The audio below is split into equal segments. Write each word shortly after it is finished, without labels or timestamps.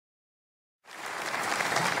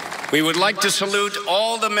We would like to salute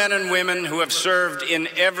all the men and women who have served in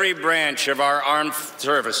every branch of our armed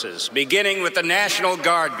services, beginning with the National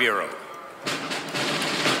Guard Bureau.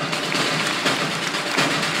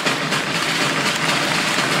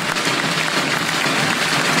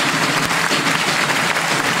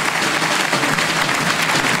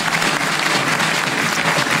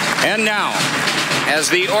 And now, as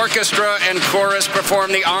the orchestra and chorus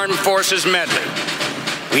perform the Armed Forces Medley,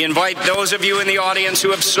 we invite those of you in the audience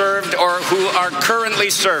who have served or who are currently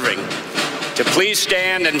serving to please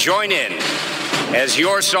stand and join in as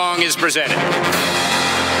your song is presented.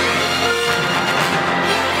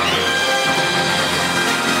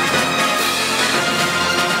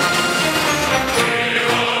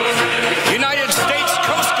 United States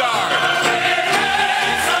Coast Guard.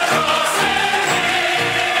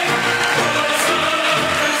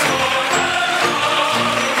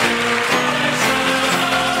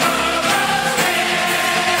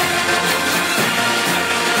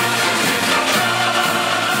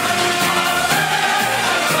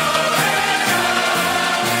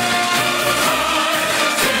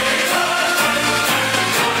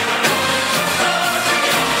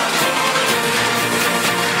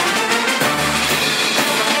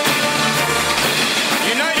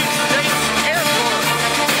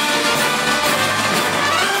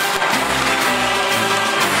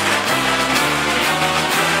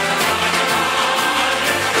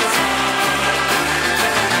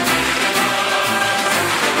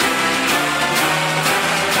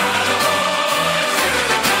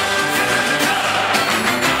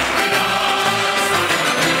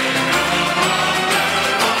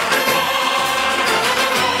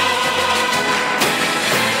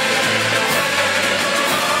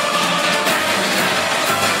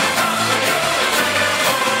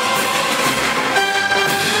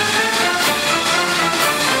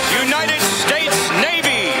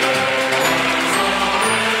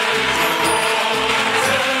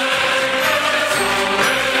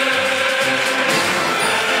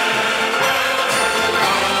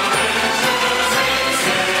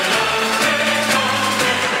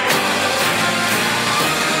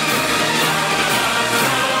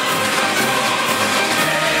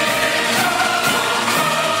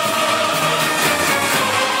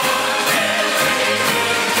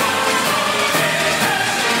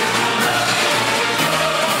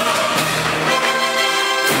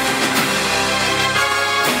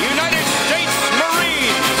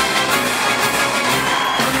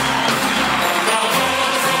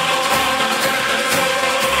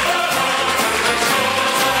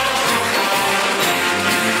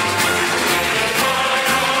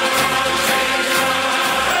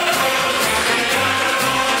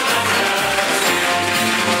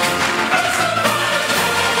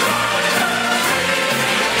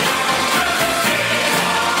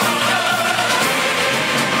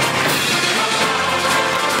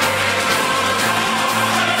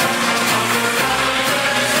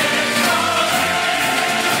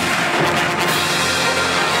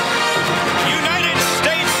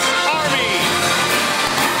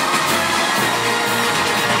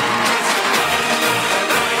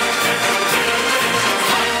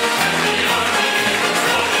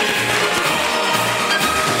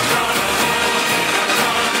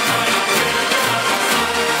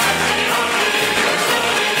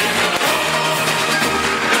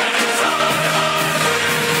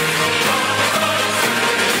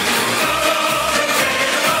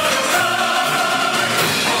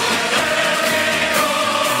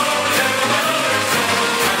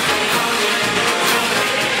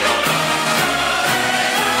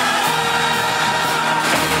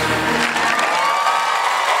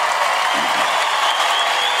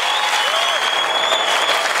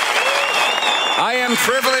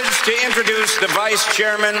 Privileged to introduce the Vice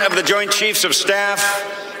Chairman of the Joint Chiefs of Staff,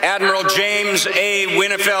 Admiral James A.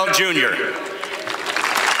 Winnefeld, Jr.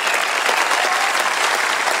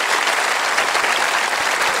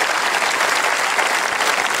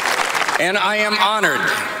 And I am honored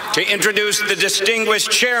to introduce the distinguished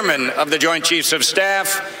Chairman of the Joint Chiefs of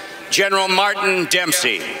Staff, General Martin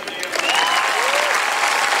Dempsey.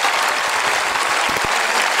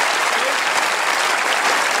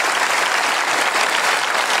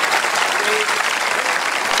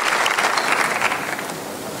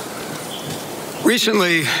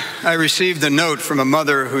 Recently, I received a note from a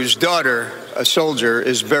mother whose daughter, a soldier,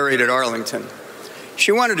 is buried at Arlington.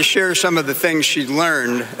 She wanted to share some of the things she'd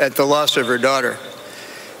learned at the loss of her daughter.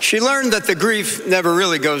 She learned that the grief never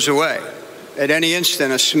really goes away. At any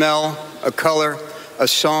instant, a smell, a color, a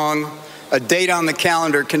song, a date on the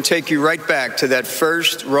calendar can take you right back to that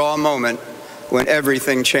first raw moment when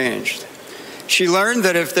everything changed. She learned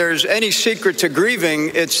that if there's any secret to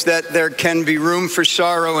grieving, it's that there can be room for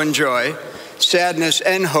sorrow and joy, sadness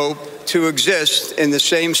and hope to exist in the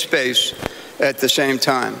same space at the same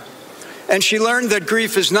time. And she learned that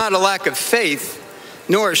grief is not a lack of faith,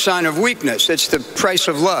 nor a sign of weakness. It's the price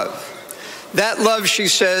of love. That love, she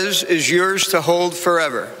says, is yours to hold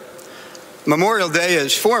forever. Memorial Day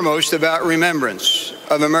is foremost about remembrance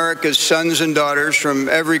of America's sons and daughters from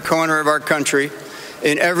every corner of our country,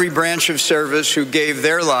 in every branch of service, who gave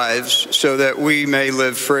their lives so that we may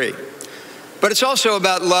live free. But it's also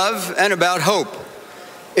about love and about hope.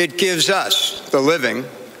 It gives us, the living,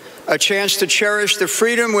 a chance to cherish the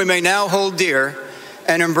freedom we may now hold dear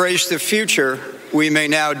and embrace the future we may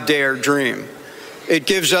now dare dream. It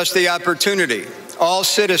gives us the opportunity, all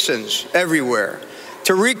citizens everywhere,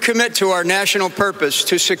 to recommit to our national purpose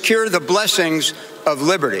to secure the blessings of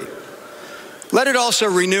liberty. Let it also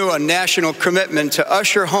renew a national commitment to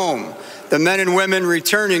usher home the men and women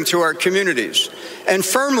returning to our communities and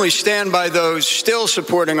firmly stand by those still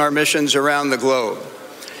supporting our missions around the globe.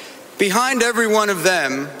 Behind every one of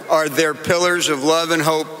them are their pillars of love and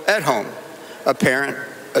hope at home: a parent,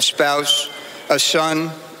 a spouse, a son,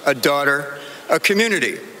 a daughter, a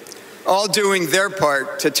community, all doing their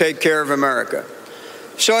part to take care of America.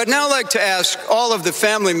 So I'd now like to ask all of the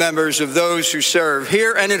family members of those who serve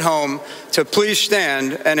here and at home to please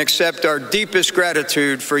stand and accept our deepest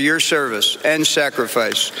gratitude for your service and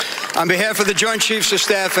sacrifice. On behalf of the Joint Chiefs of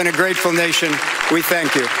Staff and a grateful nation, we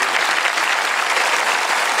thank you.